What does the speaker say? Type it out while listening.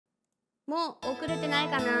もう遅れてない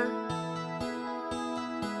かな。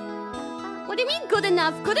What do you mean good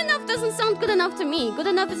enough? Good enough doesn't sound good enough to me. Good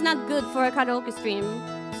enough is not good for a karaoke stream.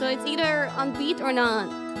 So it's either on beat or not.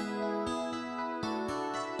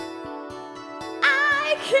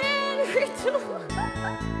 I can't redo.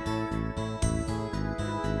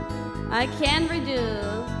 I can redo.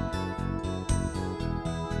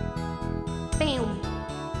 Bam.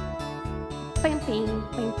 Bam, bam,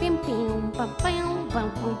 bam, bam, bam, bam, bam,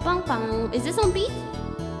 bam, bam, bam. Is this on beat?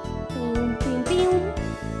 Bam, bam, bam.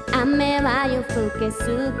 雨は夜更け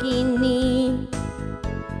すぎに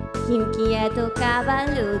近畿へと変わ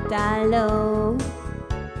るだろう。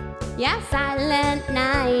Yeah, silent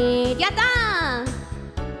night. やった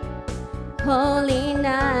ー Holy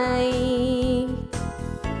night.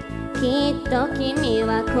 きっと君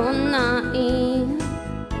は来ない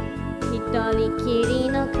一人きり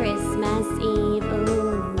のクリスマスイブ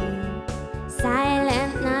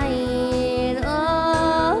Silent night. Oh,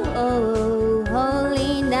 oh,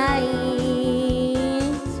 holy night.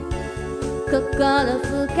 心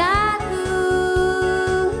深く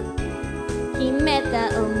決めた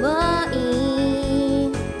想い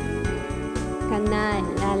叶え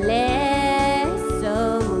られそ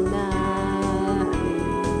うもない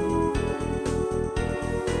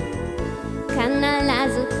必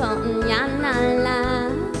ず今夜なら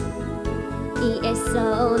言えそ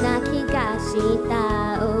うな気がした、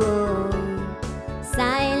oh.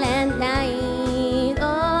 Silent night. Oh,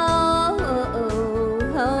 oh, oh,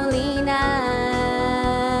 holy night.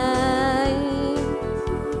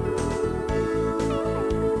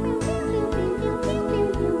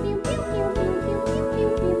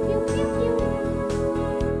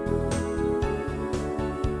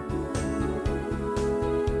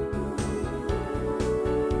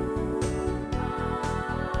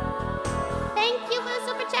 Thank you for the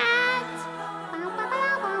super chat.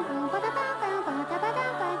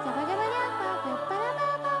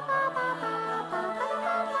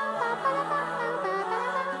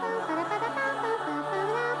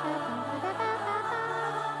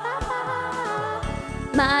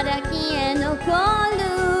「まだ消え残る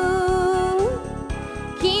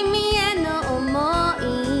君への想い」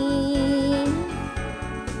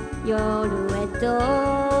「夜へと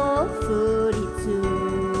降り続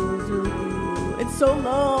く」It's so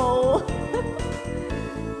low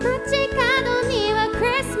街角にはクリ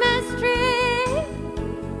スマスツリー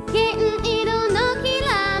銀色のきら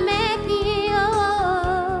めきを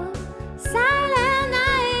Silent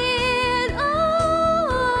night. Oh,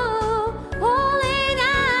 holy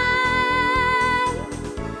night.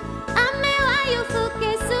 雨は夜更け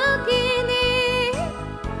すぎに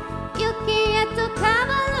雪へと変わ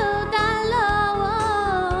るだろ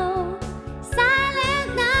う Silent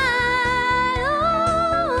night.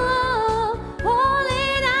 Oh, holy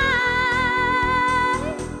night.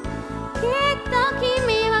 きっと君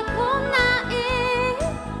は来ない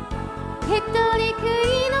一人き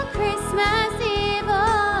りのクリスマスイブ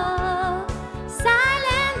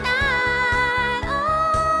Silent night. Oh,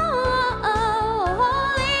 oh,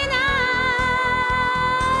 holy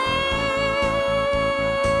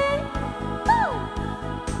night. Woo!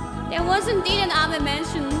 There was indeed an Ame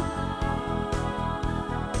mention.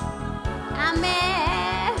 Ame.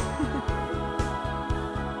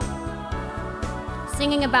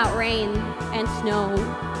 Singing about rain and snow.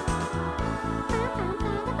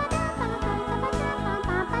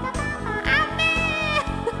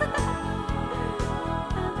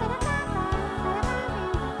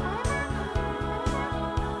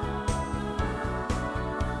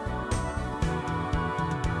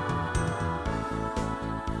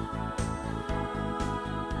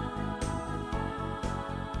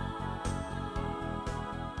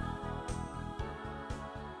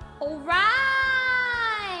 All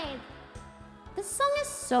right. This song is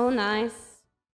so nice.